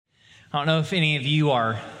I don't know if any of you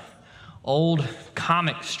are old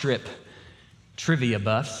comic strip trivia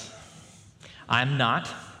buffs. I'm not,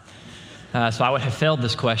 so I would have failed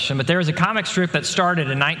this question. But there was a comic strip that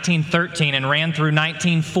started in 1913 and ran through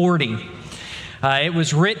 1940. It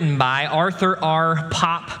was written by Arthur R.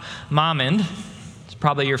 Pop Momond. It's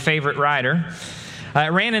probably your favorite writer. It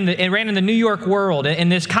ran in the New York World, and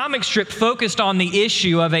this comic strip focused on the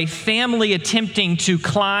issue of a family attempting to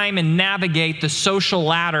climb and navigate the social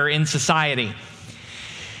ladder in society.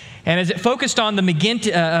 And as it focused on the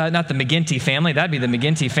not the McGinty family, that'd be the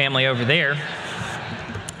McGinty family over there.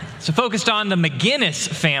 So focused on the McGinnis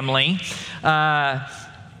family,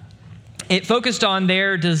 it focused on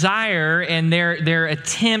their desire and their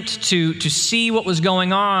attempt to see what was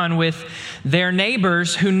going on with their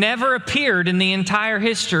neighbors who never appeared in the entire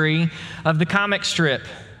history of the comic strip.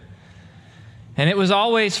 And it was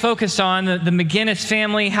always focused on the McGinnis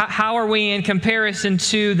family. How are we in comparison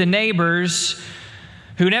to the neighbors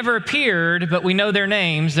who never appeared, but we know their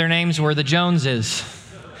names? Their names were the Joneses.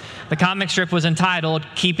 The comic strip was entitled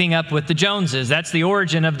Keeping Up with the Joneses. That's the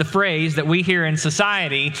origin of the phrase that we hear in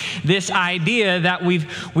society, this idea that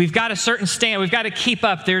we've got a certain standard, we've got to keep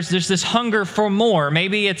up. There's this hunger for more.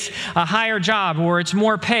 Maybe it's a higher job, or it's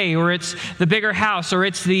more pay, or it's the bigger house, or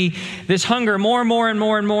it's this hunger more and more and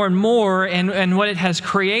more and more and more. And what it has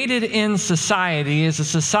created in society is a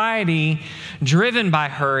society driven by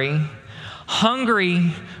hurry,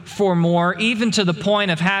 hungry for more, even to the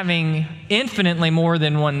point of having infinitely more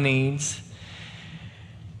than one needs.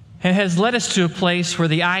 It has led us to a place where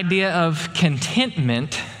the idea of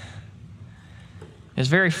contentment is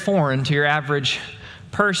very foreign to your average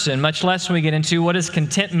person, much less when we get into what does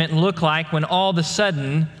contentment look like when all of a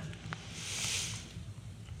sudden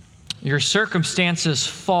your circumstances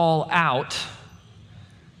fall out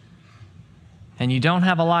and you don't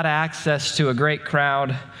have a lot of access to a great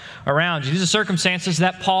crowd around you. These are circumstances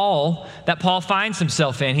that Paul finds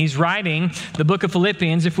himself in. He's writing the book of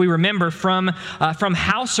Philippians, if we remember, from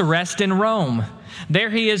house arrest in Rome. There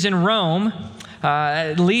he is in Rome,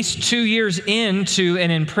 at least 2 years into an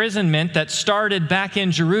imprisonment that started back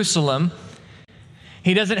in Jerusalem.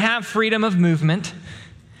 He doesn't have freedom of movement.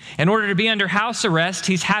 In order to be under house arrest,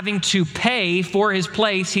 he's having to pay for his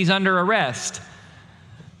place. He's under arrest.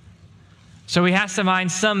 So he has to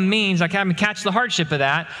find some means. I can catch the hardship of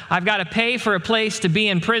that. I've got to pay for a place to be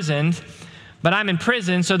imprisoned, but I'm in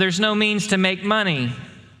prison, so there's no means to make money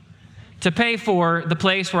to pay for the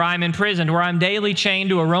place where I'm imprisoned, where I'm daily chained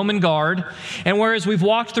to a Roman guard. And whereas we've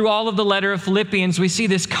walked through all of the letter of Philippians, we see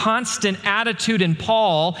this constant attitude in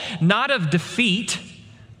Paul, not of defeat,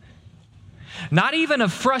 not even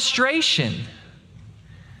of frustration,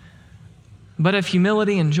 but of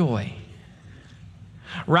humility and joy.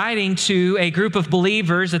 Writing to a group of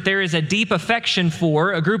believers that there is a deep affection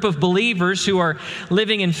for, a group of believers who are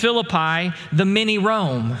living in Philippi, the mini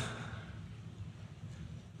Rome,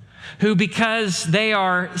 who, because they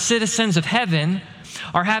are citizens of heaven,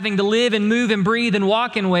 are having to live and move and breathe and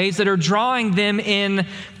walk in ways that are drawing them in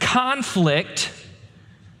conflict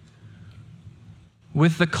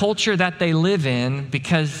with the culture that they live in,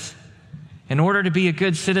 because in order to be a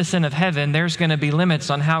good citizen of heaven, there's going to be limits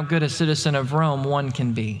on how good a citizen of Rome one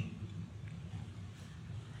can be.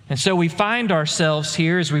 And so we find ourselves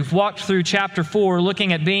here, as we've walked through chapter 4,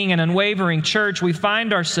 looking at being an unwavering church, we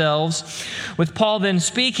find ourselves with Paul then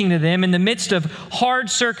speaking to them in the midst of hard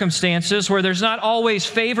circumstances where there's not always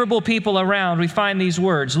favorable people around. We find these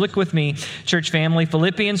words. Look with me, church family,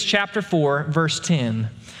 Philippians chapter 4, verse 10.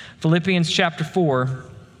 Philippians chapter 4,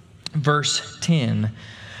 verse 10.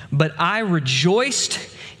 But I rejoiced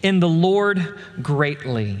in the Lord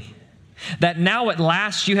greatly, that now at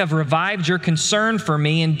last you have revived your concern for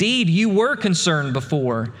me. Indeed, you were concerned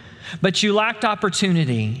before, but you lacked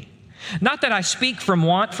opportunity. Not that I speak from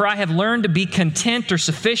want, for I have learned to be content or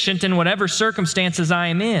sufficient in whatever circumstances I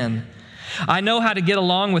am in. I know how to get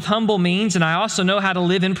along with humble means, and I also know how to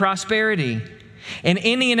live in prosperity. In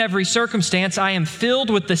any and every circumstance, I am filled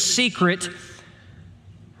with the secret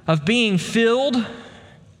of being filled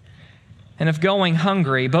and of going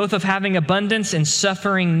hungry, both of having abundance and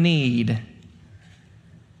suffering need.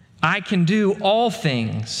 I can do all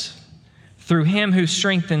things through him who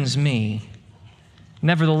strengthens me.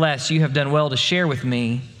 Nevertheless, you have done well to share with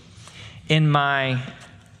me in my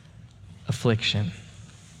affliction.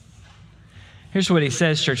 Here's what he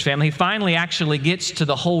says, church family. He finally actually gets to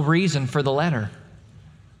the whole reason for the letter.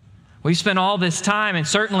 We spent all this time, and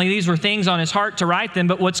certainly these were things on his heart to write them,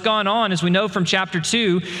 but what's gone on, as we know from chapter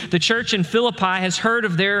 2, the church in Philippi has heard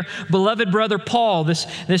of their beloved brother Paul,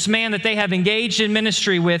 this man that they have engaged in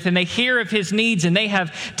ministry with, and they hear of his needs, and they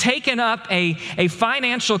have taken up a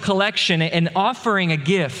financial collection and offering a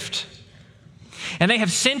gift. And they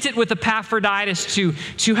have sent it with Epaphroditus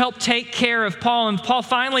to help take care of Paul. And Paul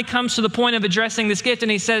finally comes to the point of addressing this gift,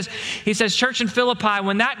 and he says, Church in Philippi,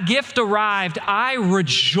 when that gift arrived, I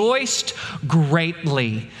rejoiced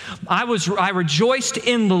greatly. I rejoiced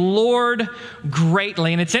in the Lord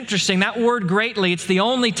greatly. And it's interesting, that word greatly, it's the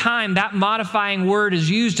only time that modifying word is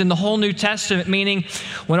used in the whole New Testament, meaning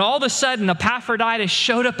when all of a sudden Epaphroditus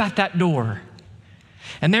showed up at that door.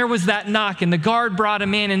 And there was that knock, and the guard brought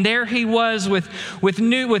him in, and there he was with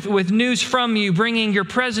news from you, bringing your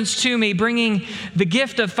presents to me, bringing the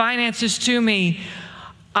gift of finances to me.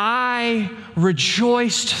 I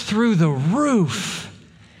rejoiced through the roof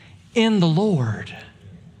in the Lord.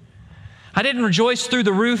 I didn't rejoice through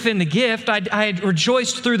the roof in the gift. I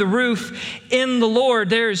rejoiced through the roof in the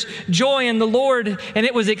Lord. There's joy in the Lord, and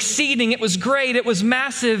it was exceeding. It was great. It was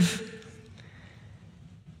massive.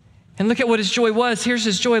 And look at what his joy was. Here's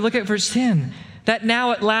his joy. Look at verse 10. That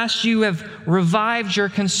now at last you have revived your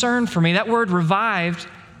concern for me. That word revived,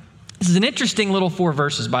 this is an interesting little 4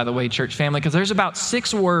 verses, by the way, church family, because there's about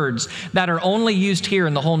 6 words that are only used here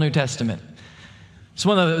in the whole New Testament. It's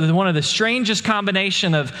one of the strangest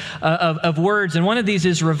combination of words, and one of these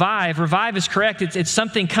is revive. Revive is correct. It's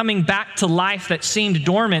something coming back to life that seemed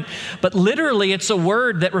dormant, but literally it's a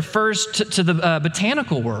word that refers to the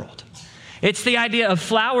botanical world. It's the idea of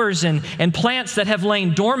flowers and plants that have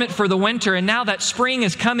lain dormant for the winter, and now that spring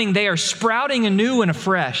is coming, they are sprouting anew and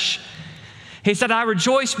afresh. He said, I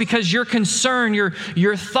rejoice because your concern,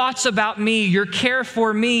 your thoughts about me, your care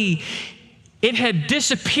for me, it had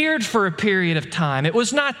disappeared for a period of time. It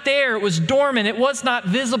was not there. It was dormant. It was not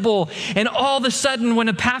visible. And all of a sudden, when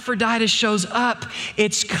Epaphroditus shows up,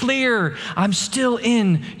 it's clear, I'm still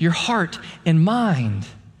in your heart and mind.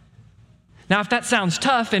 Now, if that sounds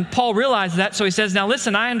tough, and Paul realized that, so he says, now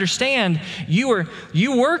listen, I understand you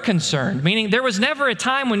were concerned, meaning there was never a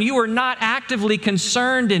time when you were not actively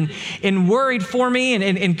concerned and worried for me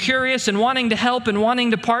and curious and wanting to help and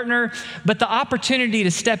wanting to partner, but the opportunity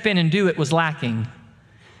to step in and do it was lacking.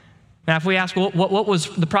 Now, if we ask, well, what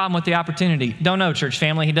was the problem with the opportunity? Don't know, church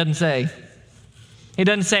family. He doesn't say. He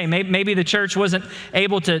doesn't say. Maybe the church wasn't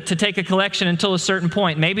able to take a collection until a certain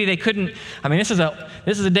point. Maybe they couldn't. I mean, this is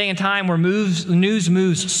a day and time where news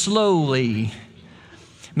moves slowly.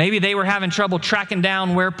 Maybe they were having trouble tracking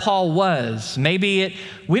down where Paul was.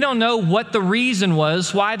 We don't know what the reason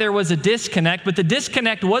was, why there was a disconnect, but the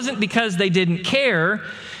disconnect wasn't because they didn't care.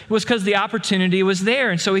 It was because the opportunity was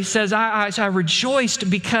there. And so he says, I rejoiced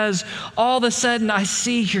because all of a sudden I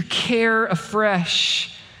see your care afresh.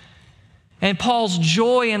 And Paul's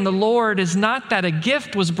joy in the Lord is not that a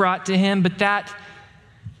gift was brought to him, but that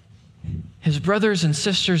his brothers and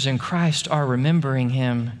sisters in Christ are remembering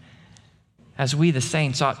him as we, the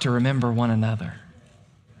saints, ought to remember one another.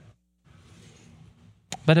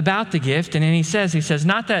 But about the gift, and then he says,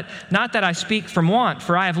 not that I speak from want,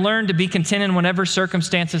 for I have learned to be content in whatever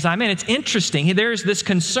circumstances I'm in. It's interesting. There's this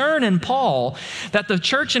concern in Paul that the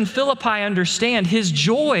church in Philippi understand his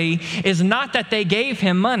joy is not that they gave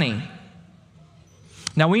him money.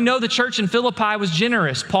 Now, we know the church in Philippi was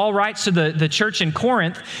generous. Paul writes to the church in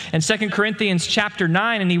Corinth in 2 Corinthians chapter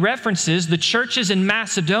 9, and he references the churches in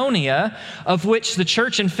Macedonia, of which the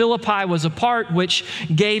church in Philippi was a part, which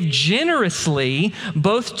gave generously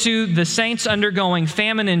both to the saints undergoing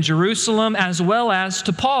famine in Jerusalem as well as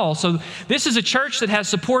to Paul. So this is a church that has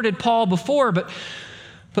supported Paul before, but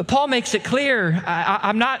Paul makes it clear,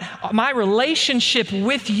 my relationship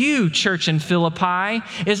with you, church in Philippi,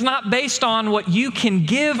 is not based on what you can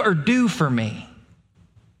give or do for me.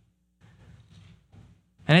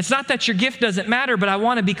 And it's not that your gift doesn't matter, but I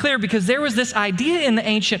want to be clear because there was this idea in the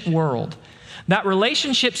ancient world that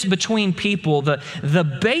relationships between people,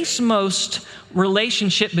 the basemost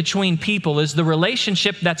relationship between people is the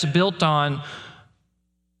relationship that's built on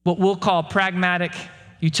what we'll call pragmatic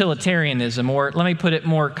utilitarianism, or let me put it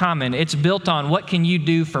more common, it's built on what can you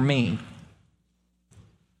do for me?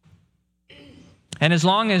 And as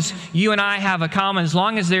long as you and I have a common, as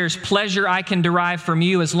long as there's pleasure I can derive from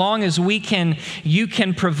you, as long as you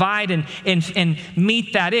can provide and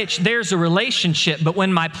meet that itch, there's a relationship. But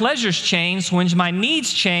when my pleasures change, when my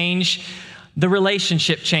needs change, the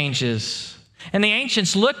relationship changes. And the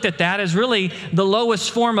ancients looked at that as really the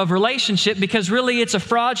lowest form of relationship because really it's a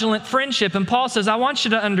fraudulent friendship. And Paul says, I want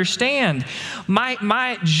you to understand,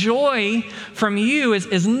 my joy from you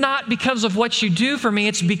is not because of what you do for me.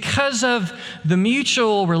 It's because of the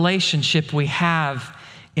mutual relationship we have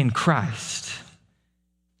in Christ.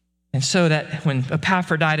 And so that when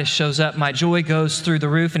Epaphroditus shows up, my joy goes through the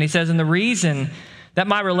roof. And he says, and the reason that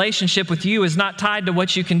my relationship with you is not tied to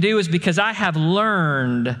what you can do is because I have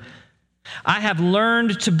learned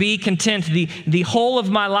to be content. The whole of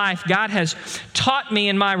my life, God has taught me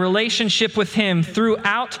in my relationship with Him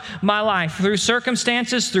throughout my life, through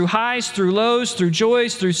circumstances, through highs, through lows, through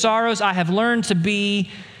joys, through sorrows. I have learned to be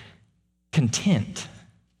content.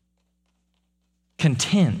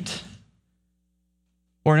 Content.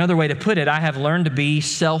 Or another way to put it, I have learned to be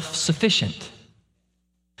self-sufficient.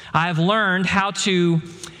 I have learned how to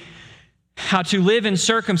live in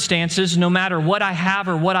circumstances no matter what I have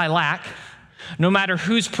or what I lack, no matter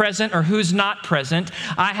who's present or who's not present.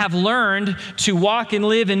 I have learned to walk and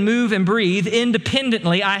live and move and breathe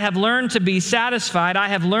independently. I have learned to be satisfied. I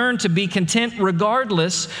have learned to be content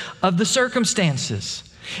regardless of the circumstances.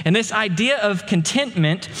 And this idea of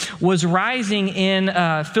contentment was rising in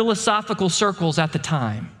philosophical circles at the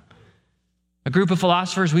time. A group of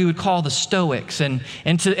philosophers we would call the Stoics. And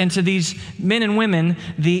to these men and women,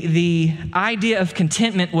 the idea of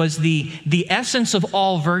contentment was the essence of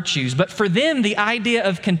all virtues. But for them, the idea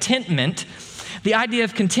of contentment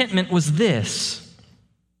was this.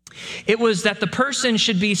 It was that the person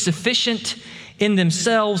should be sufficient in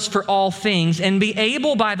themselves for all things and be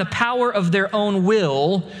able by the power of their own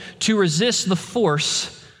will to resist the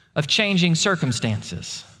force of changing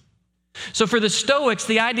circumstances. So for the Stoics,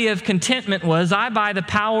 the idea of contentment was, I, by the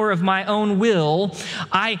power of my own will,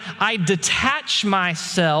 I detach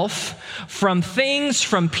myself from things,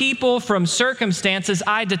 from people, from circumstances.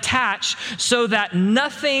 I detach so that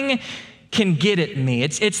nothing can get at me.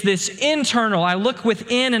 It's this internal, I look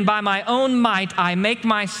within and by my own might, I make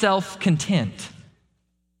myself content.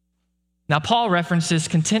 Now, Paul references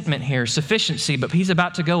contentment here, sufficiency, but he's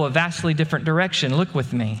about to go a vastly different direction. Look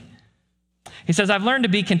with me. He says, I've learned to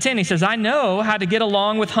be content. He says, I know how to get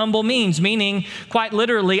along with humble means, meaning quite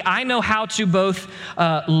literally, I know how to both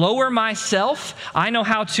lower myself, I know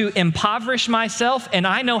how to impoverish myself, and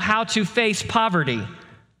I know how to face poverty.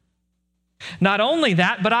 Not only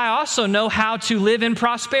that, but I also know how to live in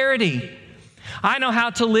prosperity. I know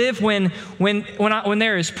how to live when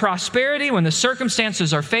there is prosperity, when the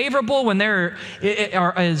circumstances are favorable, when there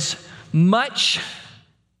is much.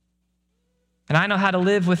 And I know how to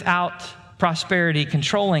live without prosperity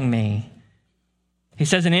controlling me. He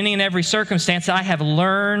says, in any and every circumstance, I have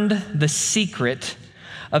learned the secret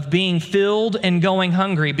of being filled and going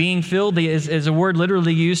hungry. Being filled is a word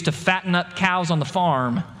literally used to fatten up cows on the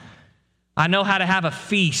farm. I know how to have a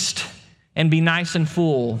feast and be nice and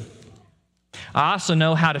full. I also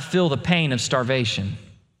know how to feel the pain of starvation.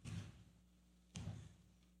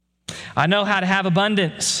 I know how to have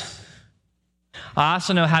abundance. I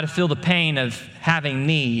also know how to feel the pain of having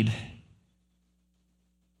need,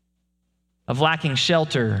 of lacking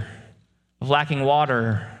shelter, of lacking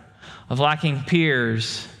water, of lacking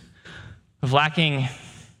peers, of lacking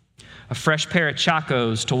a fresh pair of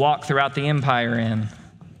chacos to walk throughout the empire in.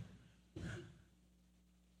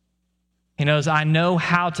 He knows, I know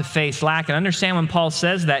how to face lack. And understand when Paul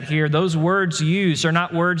says that here, those words used are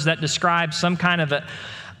not words that describe some kind of a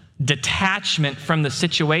detachment from the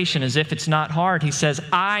situation as if it's not hard. He says,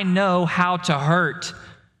 I know how to hurt.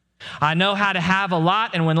 I know how to have a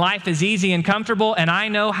lot, and when life is easy and comfortable, and I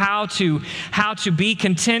know how to be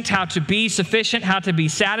content, how to be sufficient, how to be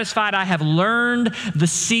satisfied. I have learned the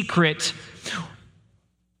secret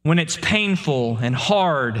when it's painful and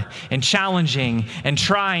hard and challenging and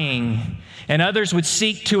trying, and others would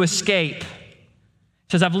seek to escape.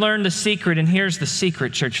 He says, I've learned the secret, and here's the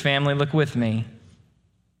secret, church family, look with me.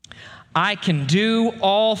 I can do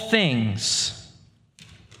all things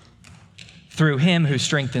through Him who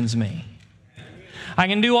strengthens me. I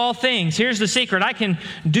can do all things. Here's the secret. I can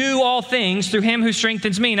do all things through Him who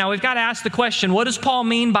strengthens me. Now, we've got to ask the question, what does Paul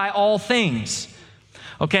mean by all things?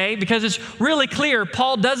 Okay, because it's really clear,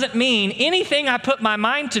 Paul doesn't mean anything I put my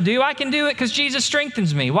mind to do, I can do it because Jesus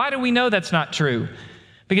strengthens me. Why do we know that's not true?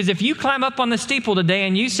 Because if you climb up on the steeple today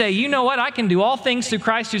and you say, you know what, I can do all things through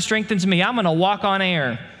Christ who strengthens me, I'm going to walk on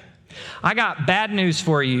air. I got bad news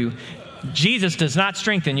for you. Jesus does not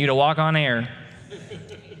strengthen you to walk on air.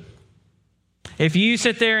 If you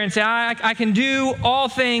sit there and say, I can do all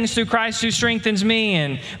things through Christ who strengthens me,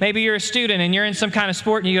 and maybe you're a student and you're in some kind of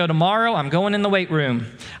sport and you go, tomorrow I'm going in the weight room.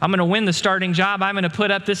 I'm going to win the starting job. I'm going to put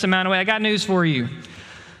up this amount of weight. I got news for you.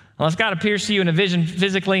 Unless God appears to you in a vision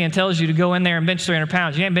physically and tells you to go in there and bench 300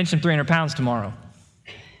 pounds, you ain't benching 300 pounds tomorrow.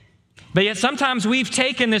 But yet sometimes we've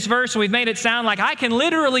taken this verse and we've made it sound like I can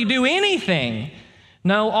literally do anything.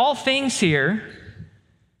 No, all things here,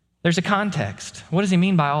 there's a context. What does he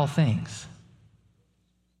mean by all things?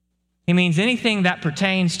 He means anything that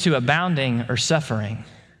pertains to abounding or suffering.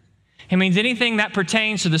 He means anything that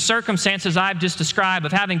pertains to the circumstances I've just described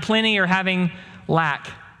of having plenty or having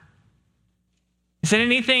lack. He said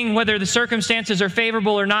anything, whether the circumstances are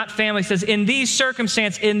favorable or not, family says, in these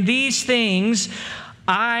circumstances, in these things,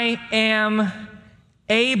 I am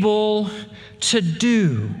able to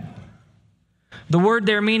do. The word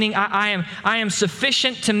there meaning I am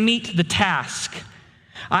sufficient to meet the task.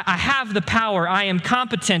 I have the power. I am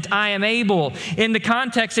competent. I am able. In the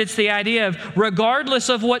context, it's the idea of regardless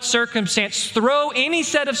of what circumstance, throw any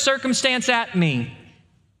set of circumstance at me.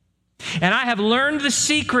 And I have learned the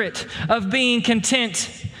secret of being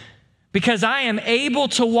content because I am able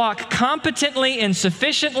to walk competently and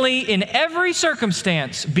sufficiently in every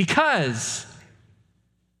circumstance because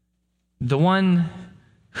the one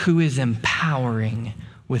who is empowering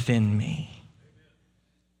within me.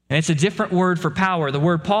 And it's a different word for power. The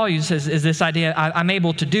word Paul uses is this idea, I'm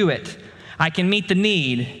able to do it. I can meet the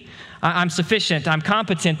need. I'm sufficient. I'm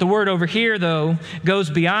competent. The word over here, though, goes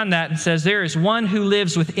beyond that and says, there is one who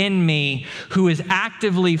lives within me who is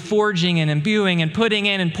actively forging and imbuing and putting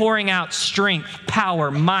in and pouring out strength, power,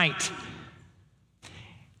 might.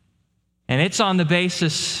 And it's on the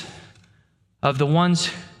basis of the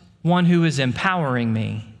one who is empowering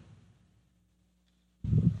me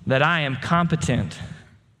that I am competent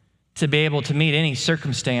to be able to meet any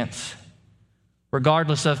circumstance,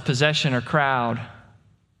 regardless of possession or crowd,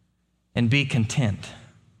 and be content.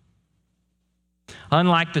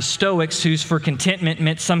 Unlike the Stoics, whose for contentment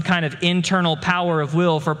meant some kind of internal power of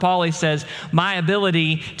will, for Paul he says, my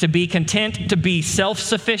ability to be content, to be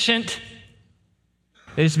self-sufficient,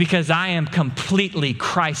 is because I am completely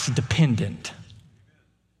Christ-dependent.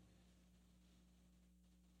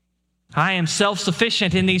 I am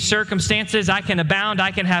self-sufficient in these circumstances. I can abound.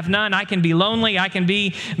 I can have none. I can be lonely. I can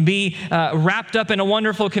be wrapped up in a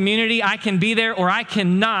wonderful community. I can be there or I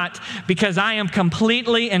cannot because I am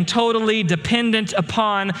completely and totally dependent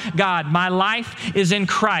upon God. My life is in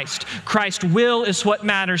Christ. Christ's will is what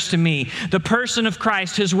matters to me. The person of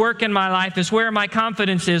Christ, His work in my life is where my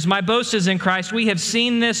confidence is. My boast is in Christ. We have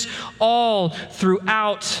seen this all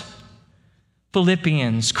throughout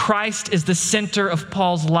Philippians. Christ is the center of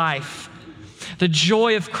Paul's life. The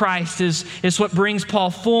joy of Christ is what brings Paul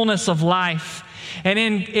fullness of life. And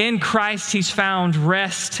in Christ, he's found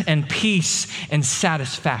rest and peace and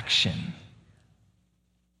satisfaction.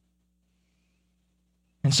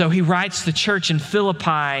 And so he writes the church in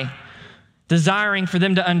Philippi, desiring for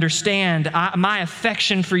them to understand, my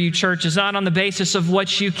affection for you, church, is not on the basis of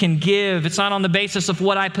what you can give. It's not on the basis of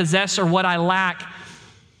what I possess or what I lack.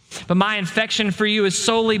 But my affection for you is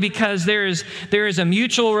solely because there is a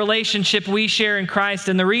mutual relationship we share in Christ.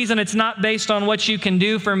 And the reason it's not based on what you can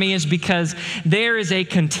do for me is because there is a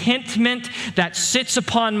contentment that sits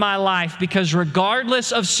upon my life because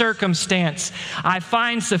regardless of circumstance, I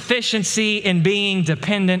find sufficiency in being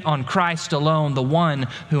dependent on Christ alone, the one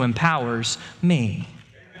who empowers me.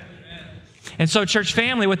 And so, church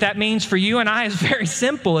family, what that means for you and I is very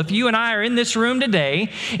simple. If you and I are in this room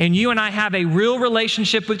today and you and I have a real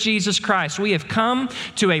relationship with Jesus Christ, we have come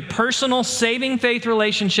to a personal saving faith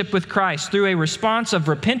relationship with Christ through a response of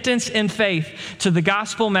repentance and faith to the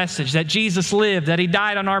gospel message that Jesus lived, that He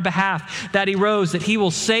died on our behalf, that He rose, that He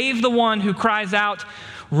will save the one who cries out,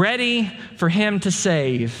 ready for Him to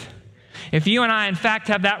save. If you and I, in fact,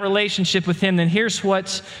 have that relationship with Him, then here's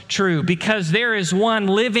what's true. Because there is one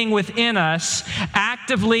living within us,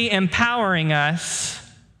 actively empowering us,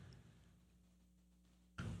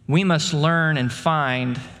 we must learn and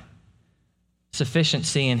find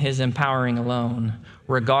sufficiency in His empowering alone,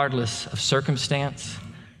 regardless of circumstance,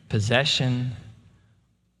 possession,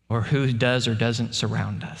 or who does or doesn't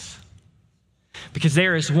surround us. Because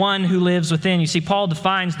there is one who lives within. You see, Paul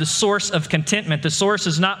defines the source of contentment. The source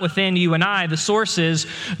is not within you and I. The source is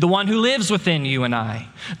the one who lives within you and I.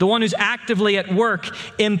 The one who's actively at work,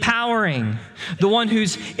 empowering. The one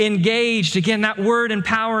who's engaged. Again, that word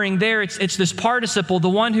empowering there, it's this participle. The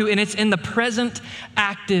one who, and it's in the present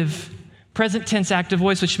tense active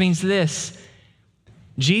voice, which means this.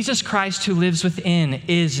 Jesus Christ who lives within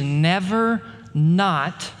is never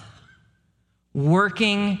not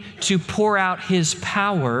working to pour out His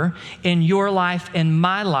power in your life and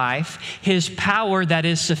my life, His power that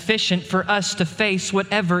is sufficient for us to face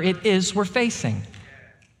whatever it is we're facing.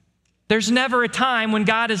 There's never a time when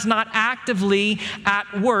God is not actively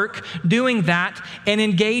at work doing that and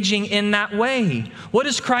engaging in that way. What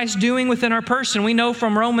is Christ doing within our person? We know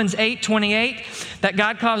from Romans 8:28 that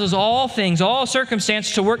God causes all things, all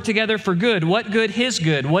circumstances to work together for good. What good? His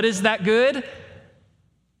good. What is that good?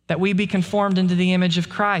 That we be conformed into the image of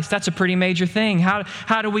Christ. That's a pretty major thing.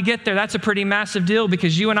 How do we get there? That's a pretty massive deal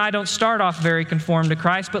because you and I don't start off very conformed to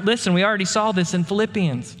Christ. But listen, we already saw this in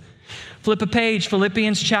Philippians. Flip a page,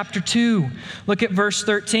 Philippians chapter 2. Look at verse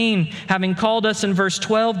 13. Having called us in verse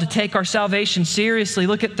 12 to take our salvation seriously,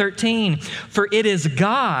 look at 13. For it is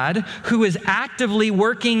God who is actively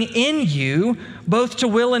working in you, both to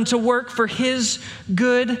will and to work for His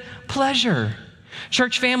good pleasure.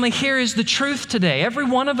 Church family, here is the truth today. Every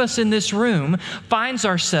one of us in this room finds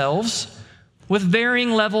ourselves with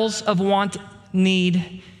varying levels of want,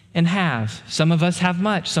 need, and have. Some of us have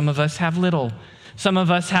much. Some of us have little. Some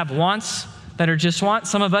of us have wants that are just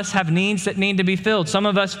wants. Some of us have needs that need to be filled. Some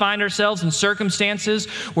of us find ourselves in circumstances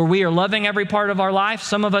where we are loving every part of our life.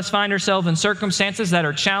 Some of us find ourselves in circumstances that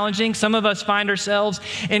are challenging. Some of us find ourselves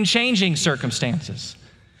in changing circumstances.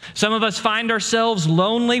 Some of us find ourselves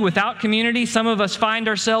lonely without community. Some of us find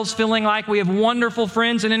ourselves feeling like we have wonderful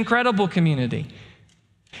friends and incredible community.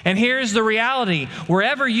 And here's the reality.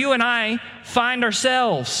 Wherever you and I find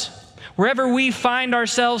ourselves, wherever we find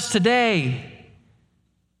ourselves today,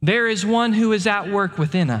 there is one who is at work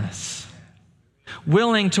within us,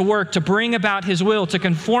 willing to work, to bring about His will, to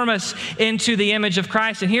conform us into the image of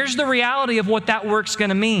Christ. And here's the reality of what that work's going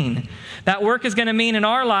to mean. That work is going to mean in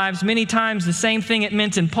our lives many times the same thing it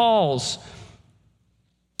meant in Paul's,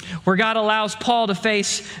 where God allows Paul to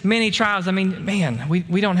face many trials. I mean, man,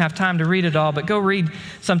 we don't have time to read it all, but go read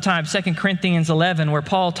sometime 2 Corinthians 11, where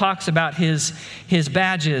Paul talks about his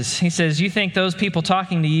badges. He says, you think those people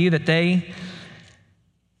talking to you that they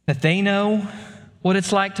know what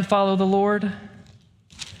it's like to follow the Lord?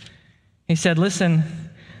 He said, listen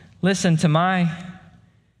to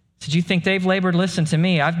did you think they've labored? Listen to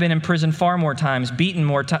me. I've been in prison far more times,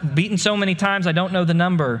 beaten so many times I don't know the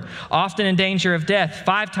number, often in danger of death.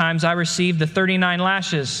 5 times I received the 39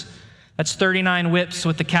 lashes. That's 39 whips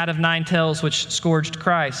with the cat of 9 tails, which scourged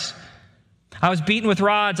Christ. I was beaten with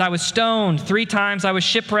rods. I was stoned. 3 times I was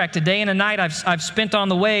shipwrecked. A day and a night I've spent on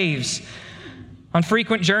the waves, on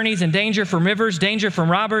frequent journeys, in danger from rivers, danger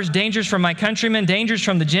from robbers, dangers from my countrymen, dangers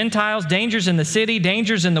from the Gentiles, dangers in the city,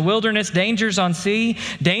 dangers in the wilderness, dangers on sea,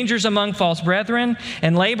 dangers among false brethren,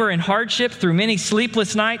 and labor and hardship through many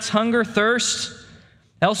sleepless nights, hunger, thirst.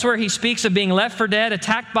 Elsewhere he speaks of being left for dead,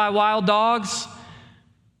 attacked by wild dogs.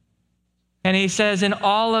 And he says, in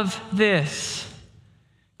all of this,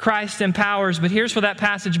 Christ empowers. But here's where that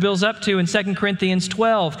passage builds up to in 2 Corinthians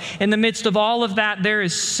 12. In the midst of all of that, there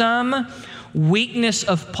is some weakness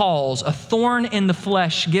of Paul's, a thorn in the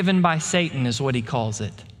flesh given by Satan is what he calls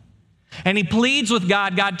it. And he pleads with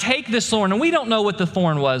God, God, take this thorn. And we don't know what the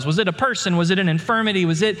thorn was. Was it a person? Was it an infirmity?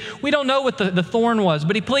 We don't know what the thorn was.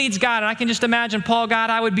 But he pleads, God, and I can just imagine Paul, God,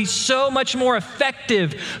 I would be so much more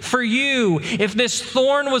effective for you if this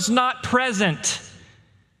thorn was not present.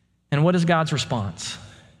 And what is God's response?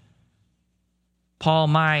 Paul,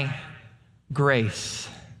 my grace,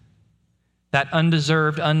 that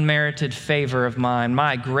undeserved, unmerited favor of mine,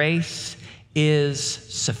 my grace is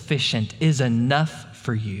sufficient, is enough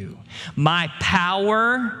for you. My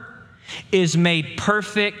power is made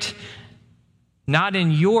perfect, not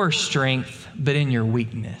in your strength, but in your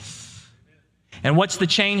weakness. And what's the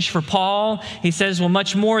change for Paul? He says, well,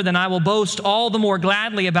 much more than I will boast all the more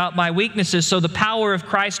gladly about my weaknesses, so the power of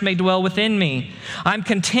Christ may dwell within me. I'm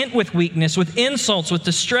content with weakness, with insults, with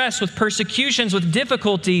distress, with persecutions, with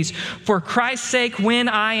difficulties. For Christ's sake, when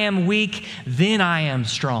I am weak, then I am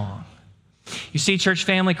strong. You see, church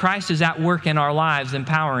family, Christ is at work in our lives,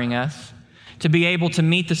 empowering us to be able to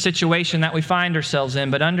meet the situation that we find ourselves in.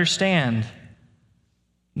 But understand,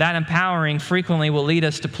 that empowering frequently will lead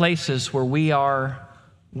us to places where we are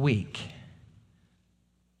weak,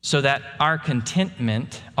 so that our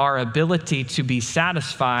contentment, our ability to be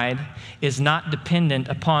satisfied, is not dependent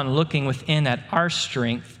upon looking within at our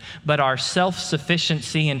strength, but our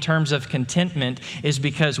self-sufficiency in terms of contentment is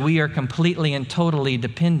because we are completely and totally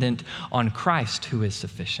dependent on Christ, who is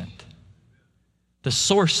sufficient. The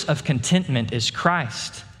source of contentment is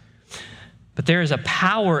Christ. But there is a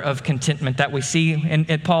power of contentment that we see in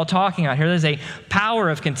Paul talking about here. There's a power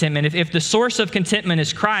of contentment. If the source of contentment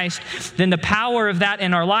is Christ, then the power of that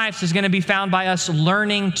in our lives is going to be found by us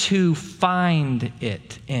learning to find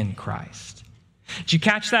it in Christ. Did you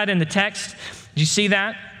catch that in the text? Did you see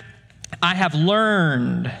that? I have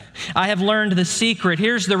learned the secret.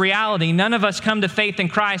 Here's the reality. None of us come to faith in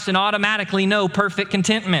Christ and automatically know perfect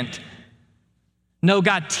contentment. No,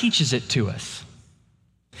 God teaches it to us.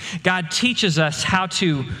 God teaches us how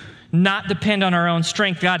to not depend on our own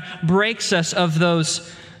strength. God breaks us of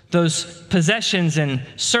those possessions and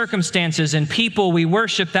circumstances and people we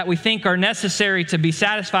worship that we think are necessary to be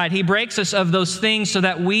satisfied. He breaks us of those things so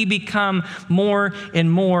that we become more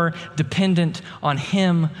and more dependent on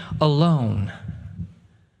Him alone.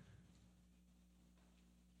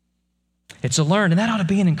 It's a learn, and that ought to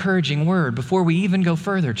be an encouraging word before we even go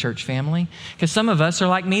further, church family. Because some of us are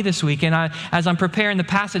like me this week, and as I'm preparing the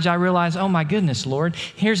passage, I realize, oh my goodness, Lord,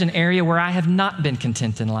 here's an area where I have not been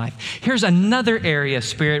content in life. Here's another area,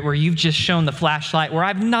 Spirit, where you've just shown the flashlight where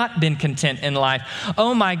I've not been content in life.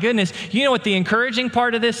 Oh my goodness. You know what the encouraging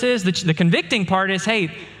part of this is? The convicting part is,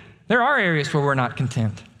 hey, there are areas where we're not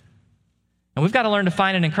content. And we've got to learn to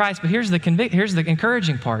find it in Christ, but here's the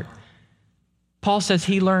encouraging part. Paul says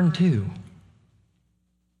he learned too.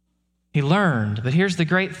 He learned, but here's the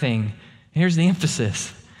great thing. Here's the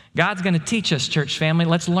emphasis. God's going to teach us, church family.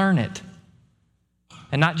 Let's learn it.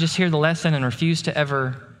 And not just hear the lesson and refuse to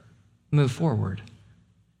ever move forward.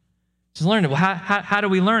 Just learn it. Well, how do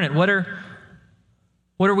we learn it? What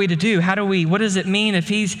are we to do? What does it mean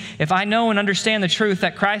if I know and understand the truth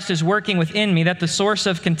that Christ is working within me, that the source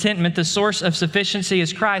of contentment, the source of sufficiency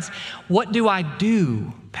is Christ? What do I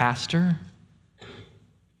do, Pastor?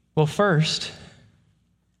 Well, first,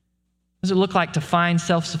 what does it look like to find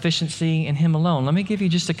self-sufficiency in Him alone? Let me give you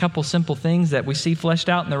just a couple simple things that we see fleshed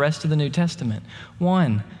out in the rest of the New Testament.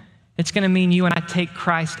 One, it's going to mean you and I take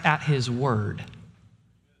Christ at His word.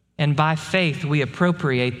 And by faith, we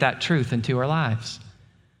appropriate that truth into our lives.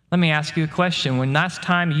 Let me ask you a question. When last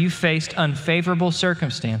time you faced unfavorable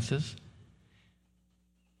circumstances,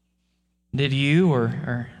 did you,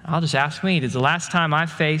 or I'll just ask me, did the last time I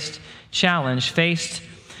faced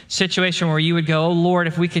situation where you would go, oh Lord,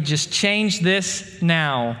 if we could just change this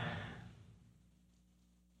now.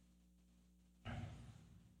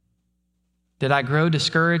 Did I grow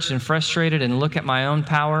discouraged and frustrated and look at my own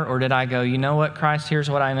power? Or did I go, you know what, Christ, here's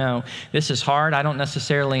what I know. This is hard. I don't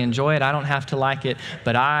necessarily enjoy it. I don't have to like it.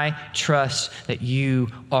 But I trust that you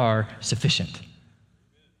are sufficient.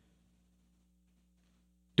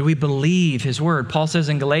 Do we believe His word? Paul says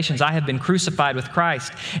in Galatians, I have been crucified with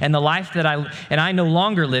Christ, and the life that I no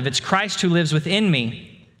longer live, it's Christ who lives within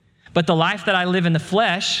me. But the life that I live in the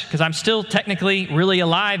flesh, because I'm still technically really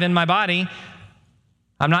alive in my body,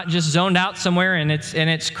 I'm not just zoned out somewhere and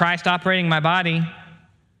it's Christ operating my body.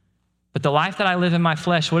 But the life that I live in my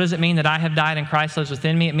flesh, what does it mean that I have died and Christ lives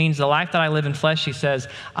within me? It means the life that I live in flesh, he says,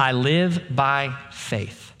 I live by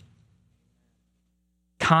faith.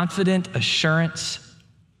 Confident assurance,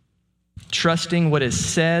 trusting what is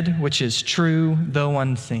said, which is true, though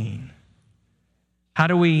unseen. How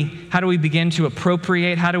do we begin to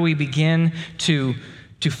appropriate? How do we begin to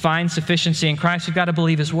find sufficiency in Christ? We've got to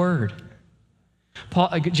believe His word.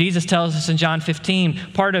 Jesus tells us in John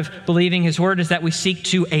 15, part of believing His word is that we seek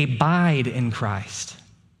to abide in Christ.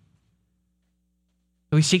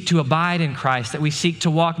 That we seek to abide in Christ, that we seek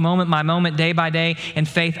to walk moment by moment, day by day in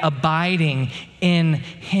faith, abiding in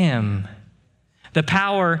Him. The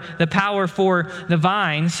power for the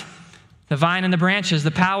vines, the vine and the branches,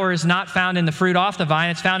 the power is not found in the fruit off the vine,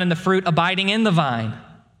 it's found in the fruit abiding in the vine.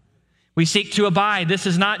 We seek to abide. This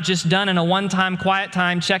is not just done in a one-time quiet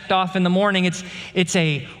time checked off in the morning. It's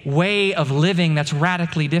a way of living that's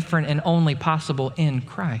radically different and only possible in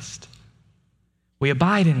Christ. We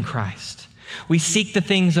abide in Christ. We seek the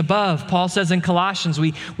things above. Paul says in Colossians,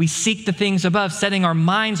 we seek the things above, setting our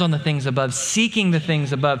minds on the things above, seeking the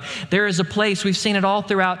things above. There is a place, we've seen it all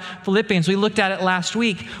throughout Philippians. We looked at it last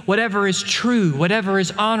week. Whatever is true, whatever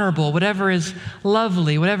is honorable, whatever is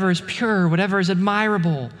lovely, whatever is pure, whatever is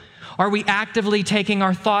admirable. Are we actively taking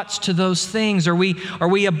our thoughts to those things? Are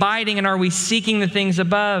we abiding and are we seeking the things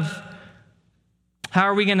above? How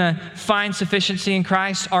are we going to find sufficiency in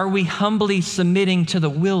Christ? Are we humbly submitting to the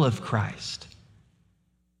will of Christ?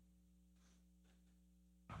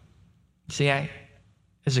 See,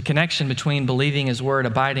 there's a connection between believing His word,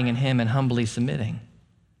 abiding in Him, and humbly submitting.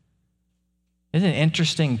 Isn't it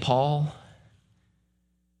interesting, Paul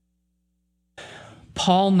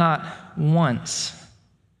not once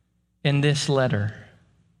in this letter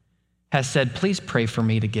has said, please pray for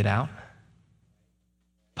me to get out.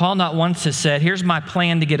 Paul not once has said, here's my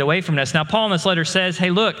plan to get away from this. Now, Paul in this letter says, hey,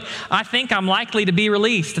 look, I think I'm likely to be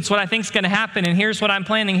released. That's what I think is going to happen, and here's what I'm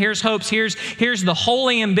planning. Here's hopes. Here's the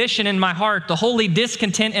holy ambition in my heart, the holy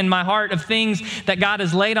discontent in my heart of things that God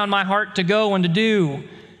has laid on my heart to go and to do.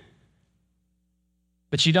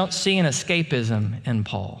 But you don't see an escapism in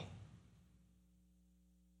Paul.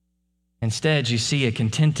 Instead, you see a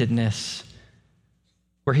contentedness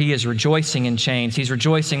where he is rejoicing in chains. He's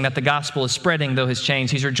rejoicing that the gospel is spreading, though his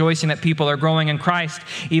chains. He's rejoicing that people are growing in Christ,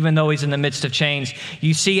 even though he's in the midst of chains.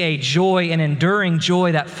 You see a joy, an enduring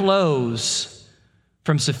joy that flows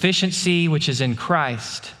from sufficiency, which is in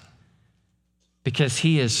Christ, because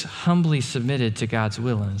he is humbly submitted to God's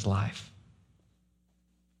will in his life.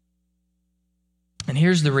 And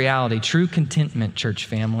here's the reality. True contentment, church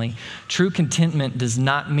family, true contentment does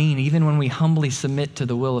not mean, even when we humbly submit to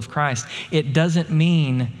the will of Christ, it doesn't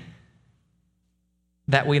mean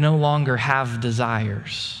that we no longer have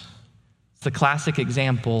desires. It's the classic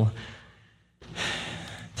example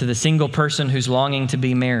to the single person who's longing to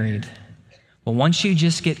be married. Well, once you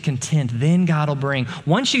just get content, then God will bring.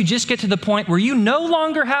 Once you just get to the point where you no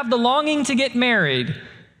longer have the longing to get married,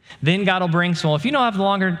 then God will bring. So if you don't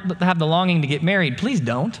have the longing to get married, please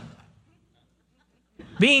don't.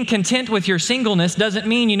 Being content with your singleness doesn't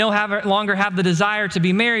mean you no longer have the desire to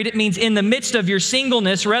be married. It means in the midst of your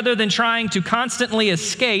singleness, rather than trying to constantly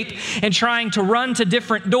escape and trying to run to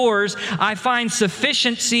different doors, I find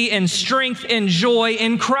sufficiency and strength and joy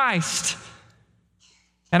in Christ.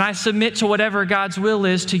 And I submit to whatever God's will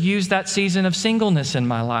is to use that season of singleness in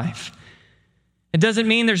my life. It doesn't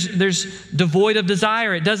mean there's devoid of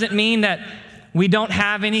desire. It doesn't mean that we don't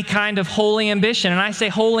have any kind of holy ambition. And I say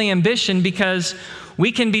holy ambition because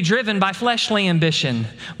we can be driven by fleshly ambition.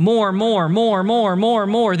 More,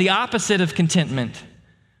 the opposite of contentment.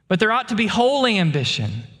 But there ought to be holy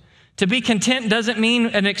ambition. To be content doesn't mean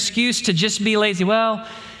an excuse to just be lazy. Well,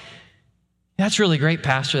 that's really great,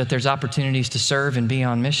 Pastor, that there's opportunities to serve and be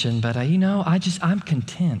on mission. But I'm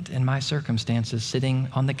content in my circumstances, sitting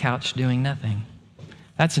on the couch doing nothing.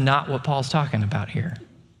 That's not what Paul's talking about here.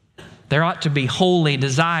 There ought to be holy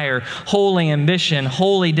desire, holy ambition,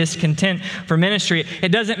 holy discontent for ministry. It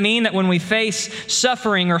doesn't mean that when we face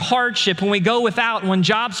suffering or hardship, when we go without, when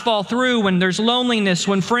jobs fall through, when there's loneliness,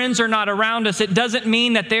 when friends are not around us, it doesn't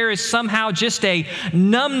mean that there is somehow just a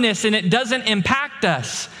numbness and it doesn't impact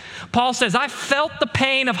us. Paul says, I felt the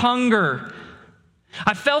pain of hunger.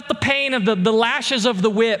 I felt the pain of the lashes of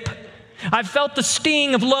the whip. I've felt the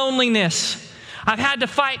sting of loneliness. I've had to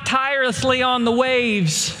fight tirelessly on the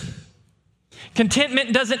waves.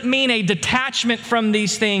 Contentment doesn't mean a detachment from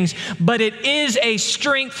these things, but it is a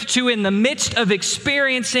strength to, in the midst of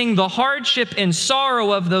experiencing the hardship and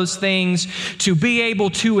sorrow of those things, to be able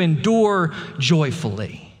to endure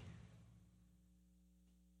joyfully.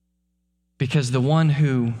 Because the one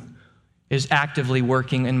who is actively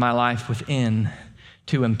working in my life within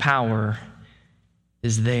to empower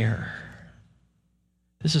is there.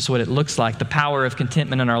 This is what it looks like, the power of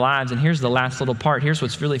contentment in our lives. And here's the last little part. Here's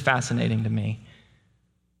what's really fascinating to me.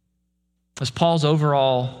 As Paul's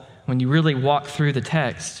overall, when you really walk through the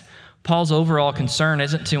text, Paul's overall concern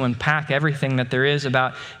isn't to unpack everything that there is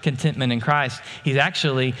about contentment in Christ. He's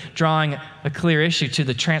actually drawing a clear issue to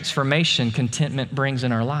the transformation contentment brings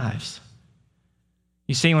in our lives.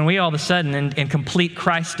 You see, when we all of a sudden, in complete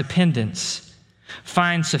Christ dependence,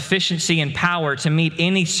 find sufficiency and power to meet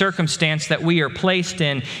any circumstance that we are placed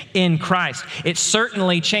in Christ, it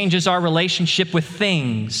certainly changes our relationship with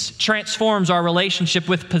things, transforms our relationship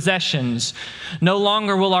with possessions. No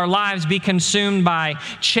longer will our lives be consumed by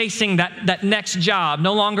chasing that next job.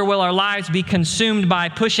 No longer will our lives be consumed by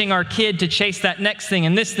pushing our kid to chase that next thing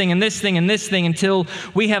and this thing and this thing and this thing until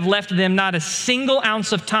we have left them not a single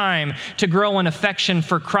ounce of time to grow in affection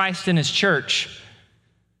for Christ and His church.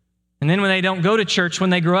 And then when they don't go to church when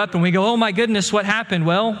they grow up and we go, oh my goodness, what happened?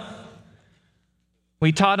 Well,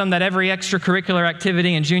 we taught them that every extracurricular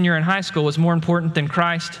activity in junior and high school was more important than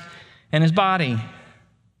Christ and His body.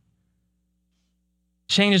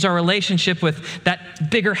 Changes our relationship with that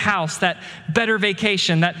bigger house, that better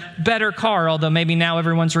vacation, that better car, although maybe now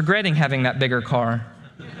everyone's regretting having that bigger car.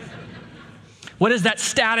 What is that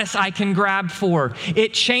status I can grab for?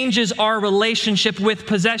 It changes our relationship with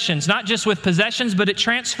possessions. Not just with possessions, but it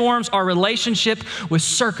transforms our relationship with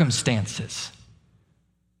circumstances.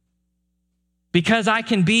 Because I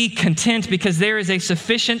can be content, because there is a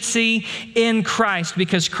sufficiency in Christ,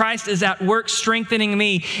 because Christ is at work strengthening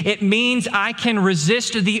me, it means I can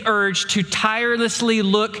resist the urge to tirelessly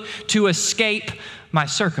look to escape my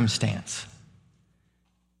circumstance.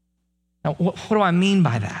 Now, what do I mean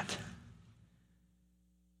by that?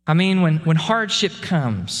 I mean, when hardship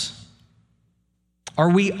comes, are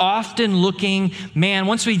we often looking, man,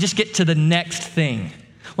 once we just get to the next thing,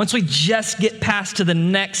 once we just get past to the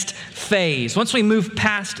next phase, once we move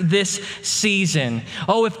past this season,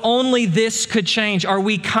 oh, if only this could change. Are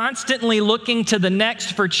we constantly looking to the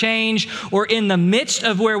next for change? Or in the midst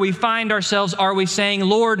of where we find ourselves, are we saying,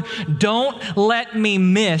 Lord, don't let me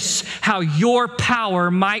miss how your power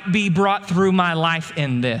might be brought through my life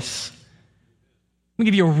in this? Let me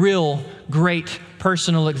give you a real great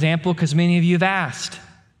personal example because many of you have asked.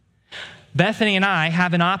 Bethany and I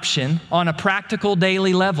have an option on a practical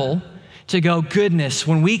daily level to go, goodness,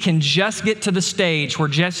 when we can just get to the stage where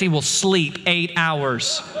Jesse will sleep 8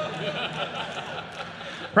 hours.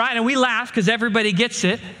 Right? And we laugh because everybody gets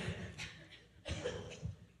it.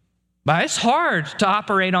 But it's hard to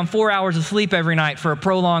operate on 4 hours of sleep every night for a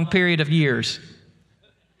prolonged period of years.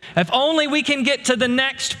 If only we can get to the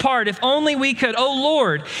next part. If only we could, oh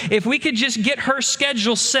Lord, if we could just get her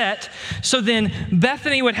schedule set so then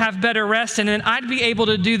Bethany would have better rest and then I'd be able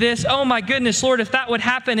to do this. Oh my goodness, Lord, if that would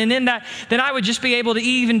happen and in that, then I would just be able to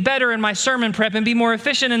eat even better in my sermon prep and be more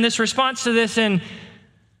efficient in this response to this. And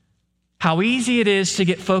how easy it is to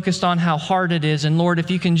get focused on how hard it is. And Lord, if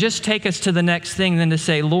you can just take us to the next thing, then to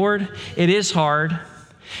say, Lord, it is hard.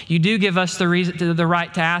 You do give us the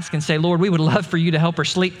right to ask and say, Lord, we would love for you to help her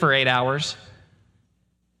sleep for 8 hours.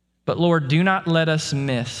 But Lord, do not let us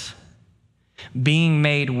miss being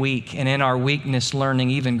made weak and in our weakness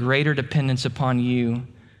learning even greater dependence upon you.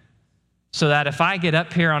 So that if I get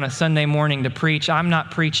up here on a Sunday morning to preach, I'm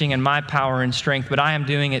not preaching in my power and strength, but I am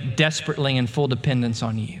doing it desperately in full dependence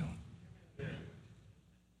on you.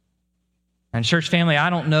 And church family, I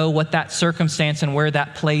don't know what that circumstance and where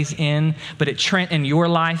that plays in, but in your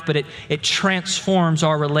life, but it transforms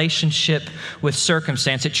our relationship with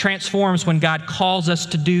circumstance. It transforms when God calls us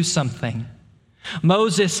to do something.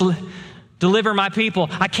 Moses, deliver my people.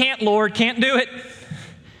 I can't, Lord, can't do it.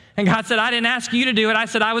 And God said, I didn't ask you to do it. I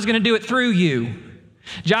said I was going to do it through you.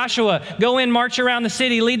 Joshua, go in, march around the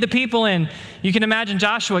city, lead the people in. You can imagine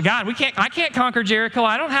Joshua, God, I can't conquer Jericho.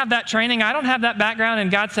 I don't have that training. I don't have that background. And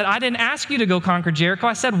God said, I didn't ask you to go conquer Jericho.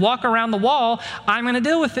 I said, walk around the wall. I'm going to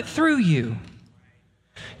deal with it through you.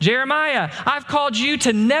 Jeremiah, I've called you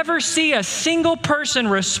to never see a single person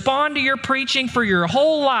respond to your preaching for your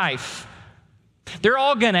whole life. They're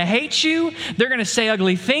all going to hate you. They're going to say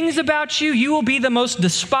ugly things about you. You will be the most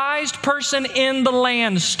despised person in the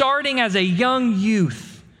land, starting as a young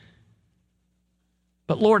youth.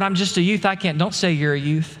 But Lord, I'm just a youth. I can't. Don't say you're a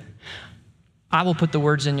youth. I will put the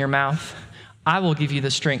words in your mouth. I will give you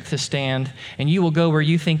the strength to stand, and you will go where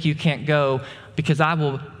you think you can't go because I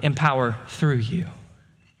will empower through you.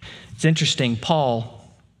 It's interesting. Paul,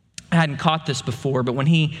 I hadn't caught this before, but when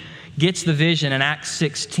he gets the vision in Acts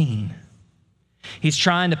 16, he's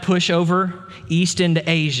trying to push over east into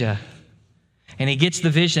Asia. And he gets the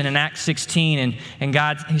vision in Acts 16, and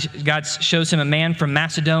God shows him a man from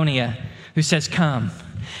Macedonia who says, come.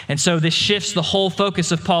 And so this shifts the whole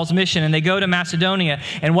focus of Paul's mission, and they go to Macedonia.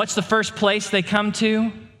 And what's the first place they come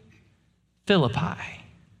to? Philippi,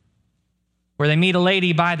 where they meet a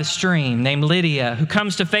lady by the stream named Lydia who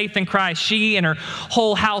comes to faith in Christ. She and her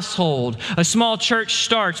whole household. A small church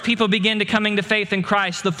starts. People begin to coming to faith in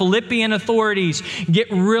Christ. The Philippian authorities get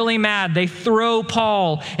really mad. They throw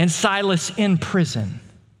Paul and Silas in prison.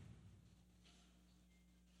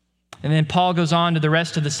 And then Paul goes on to the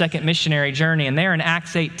rest of the second missionary journey. And there in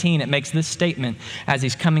Acts 18, it makes this statement as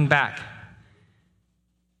he's coming back,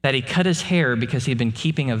 that he cut his hair because he'd been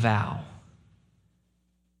keeping a vow.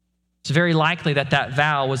 It's very likely that that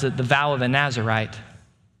vow was the vow of a Nazirite.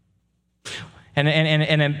 And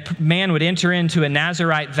a man would enter into a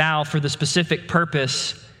Nazirite vow for the specific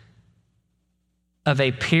purpose of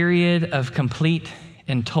a period of complete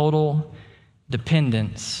and total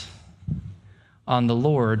dependence on the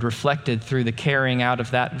Lord, reflected through the carrying out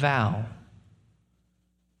of that vow.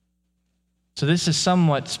 So this is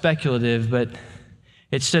somewhat speculative, but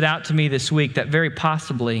it stood out to me this week that very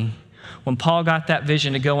possibly when Paul got that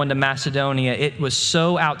vision to go into Macedonia, it was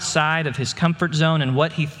so outside of his comfort zone and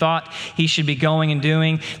what he thought he should be going and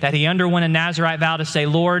doing that he underwent a Nazirite vow to say,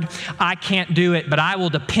 Lord, I can't do it, but I will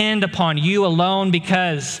depend upon you alone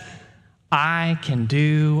because I can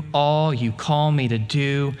do all you call me to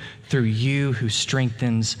do through you who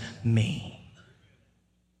strengthens me.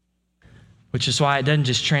 Which is why it doesn't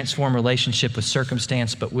just transform relationship with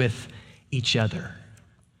circumstance, but with each other.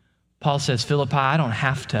 Paul says, Philippi, I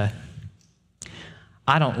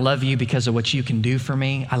don't love you because of what you can do for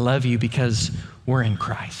me. I love you because we're in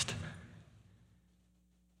Christ.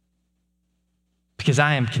 Because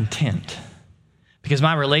I am content. Because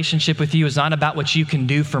my relationship with you is not about what you can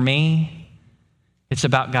do for me. It's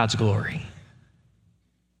about God's glory.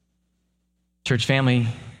 Church family,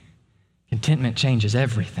 if Contentment changes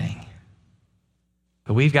everything.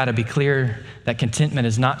 But we've got to be clear that contentment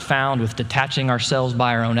is not found with detaching ourselves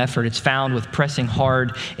by our own effort. It's found with pressing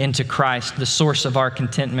hard into Christ, the source of our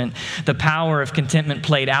contentment. The power of contentment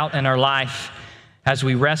played out in our life as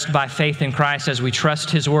we rest by faith in Christ, as we trust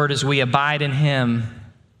His word, as we abide in Him,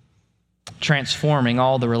 transforming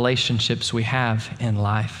all the relationships we have in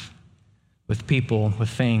life with people, with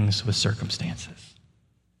things, with circumstances.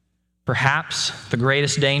 Perhaps the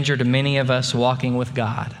greatest danger to many of us walking with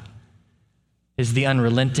God is the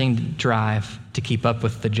unrelenting drive to keep up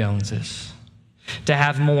with the Joneses, to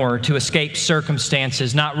have more, to escape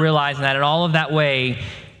circumstances, not realizing that in all of that way,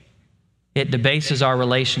 it debases our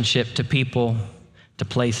relationship to people, to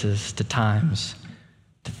places, to times,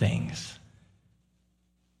 to things.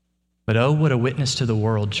 But oh, what a witness to the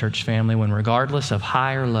world, church family, when regardless of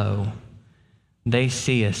high or low, they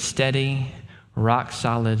see a steady,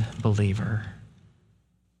 rock-solid believer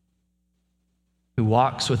who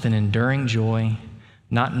walks with an enduring joy,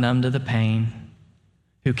 not numb to the pain,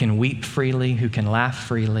 who can weep freely, who can laugh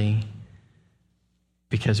freely,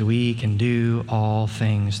 because we can do all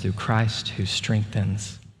things through Christ who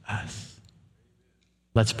strengthens us.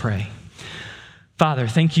 Let's pray. Father,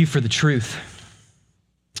 thank you for the truth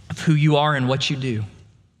of who you are and what you do.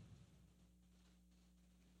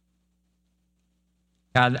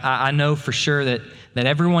 God, I know for sure that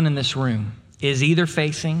everyone in this room is either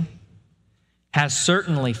facing, has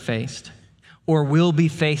certainly faced, or will be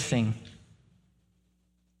facing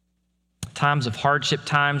times of hardship,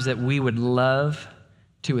 times that we would love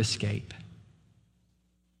to escape.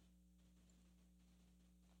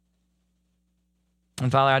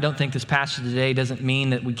 And Father, I don't think this passage today doesn't mean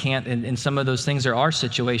that we can't, in some of those things, there are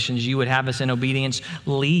situations you would have us in obedience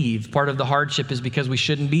leave. Part of the hardship is because we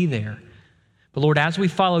shouldn't be there. But Lord, as we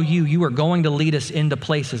follow you, you are going to lead us into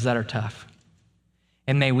places that are tough.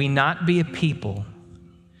 And may we not be a people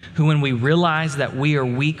who, when we realize that we are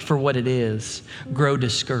weak for what it is, grow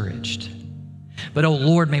discouraged. But oh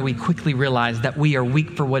Lord, may we quickly realize that we are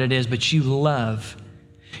weak for what it is, but you love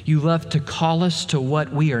to call us to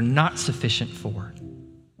what we are not sufficient for,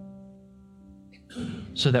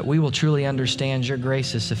 so that we will truly understand your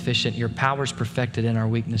grace is sufficient, your power is perfected in our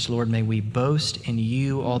weakness. Lord, may we boast in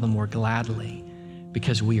you all the more gladly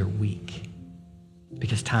because we are weak,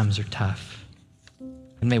 because times are tough.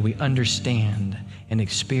 And may we understand and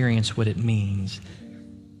experience what it means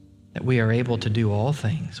that we are able to do all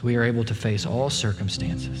things. We are able to face all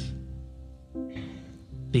circumstances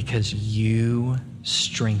because you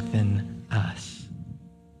strengthen us.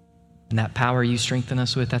 And that power you strengthen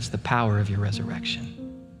us with, that's the power of your resurrection.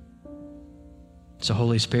 So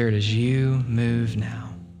Holy Spirit, as you move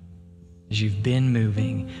now, as you've been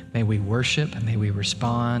moving, may we worship and may we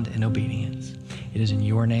respond in obedience. It is in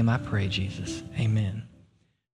your name I pray, Jesus. Amen.